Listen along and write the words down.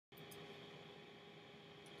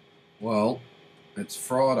Well, it's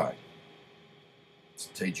Friday. It's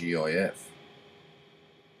TGIF.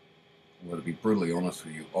 Well, to be brutally honest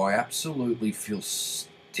with you, I absolutely feel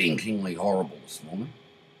stinkingly horrible this morning.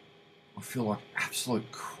 I feel like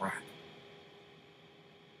absolute crap.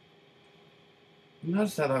 You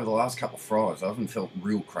noticed that over the last couple of Fridays, I haven't felt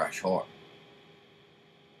real crash hot.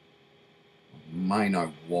 You may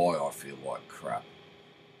know why I feel like crap.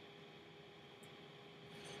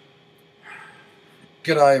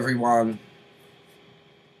 G'day everyone.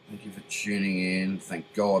 Thank you for tuning in.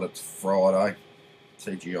 Thank God it's Friday.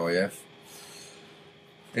 TGIF.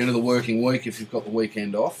 End of the working week if you've got the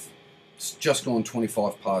weekend off. It's just gone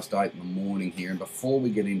 25 past 8 in the morning here, and before we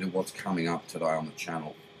get into what's coming up today on the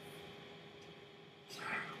channel,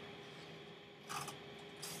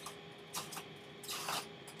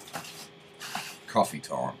 coffee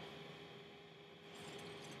time.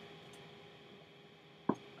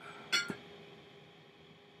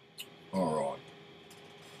 Alright.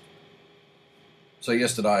 So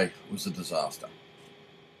yesterday was a disaster.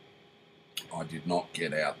 I did not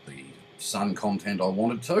get out the Sun content I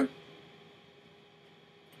wanted to.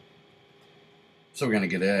 So we're going to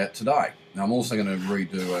get it out today. Now I'm also going to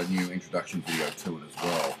redo a new introduction video to it as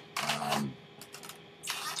well,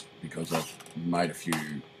 because I've made a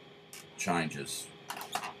few changes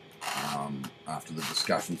after the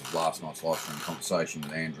discussions of last night's live stream conversation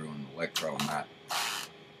with Andrew and Electro and Matt.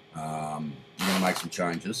 I'm going to make some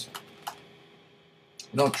changes.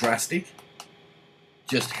 Not drastic,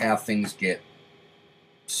 just how things get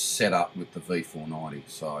set up with the V490.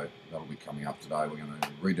 So that'll be coming up today. We're going to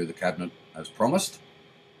redo the cabinet as promised,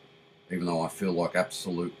 even though I feel like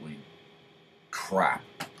absolutely crap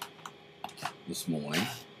this morning.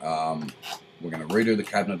 We're going to redo the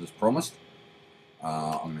cabinet as promised.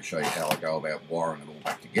 I'm going to show you how I go about wiring it all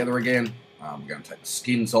back together again. We're going to take the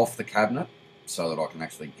skins off the cabinet so that I can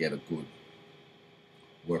actually get a good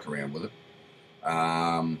workaround with it.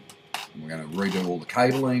 We're going to redo all the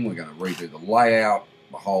cabling. We're going to redo the layout,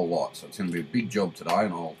 the whole lot. So it's going to be a big job today,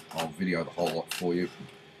 and I'll video the whole lot for you.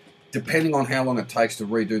 Depending on how long it takes to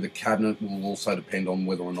redo the cabinet will also depend on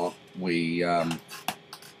whether or not we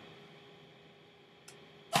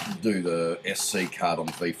do the SC card on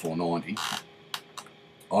the V490.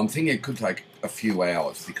 I'm thinking it could take a few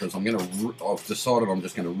hours because I've decided I'm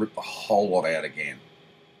just going to rip the whole lot out again.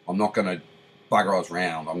 I'm not going to bugger us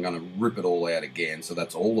around. I'm going to rip it all out again. So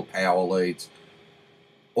that's all the power leads,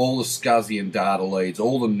 all the SCSI and data leads,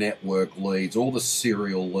 all the network leads, all the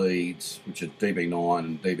serial leads, which are DB9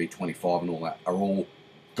 and DB25 and all that, are all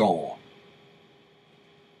gone.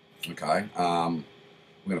 Okay.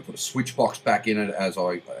 We're going to put a switch box back in it as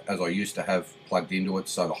I used to have plugged into it.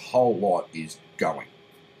 So the whole lot is going.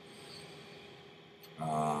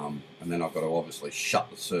 And then I've got to obviously shut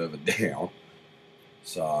the server down.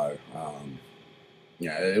 So,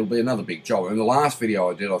 yeah, it'll be another big job. In the last video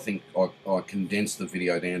I did, I think I condensed the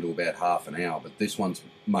video down to about half an hour, but this one's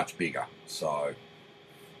much bigger. So,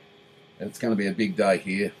 it's going to be a big day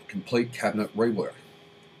here. Complete cabinet rework.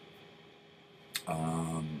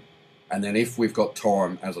 And then if we've got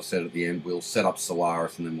time, as I said at the end, we'll set up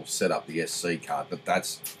Solaris and then we'll set up the SC card. But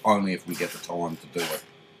that's only if we get the time to do it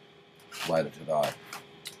later today.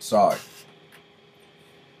 So,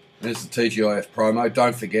 there's the TGIF promo.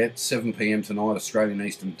 Don't forget, 7 PM tonight, Australian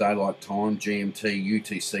Eastern Daylight Time, GMT,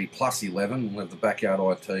 UTC, plus 11. We'll have the Backyard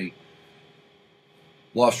IT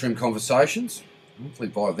live stream conversations. Hopefully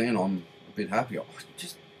by then I'm a bit happier.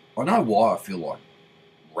 I know why I feel like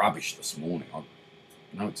rubbish this morning. I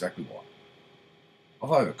know exactly why. I've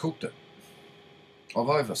overcooked it. I've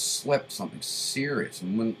overslept something serious.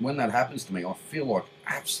 And when that happens to me, I feel like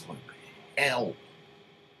absolute hell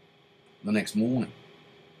the next morning.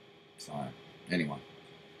 So, anyway,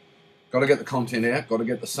 got to get the content out, got to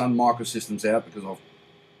get the Sun Microsystems out because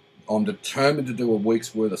I'm determined to do a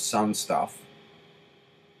week's worth of Sun stuff.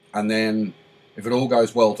 And then, if it all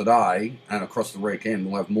goes well today and across the weekend,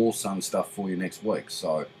 we'll have more Sun stuff for you next week.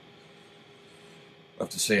 So, we'll have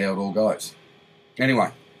to see how it all goes.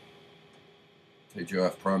 Anyway,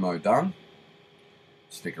 TGIF promo done.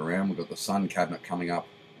 Stick around, we've got the Sun cabinet coming up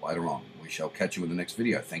later on. We shall catch you in the next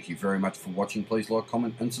video. Thank you very much for watching. Please like,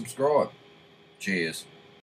 comment and subscribe. Cheers.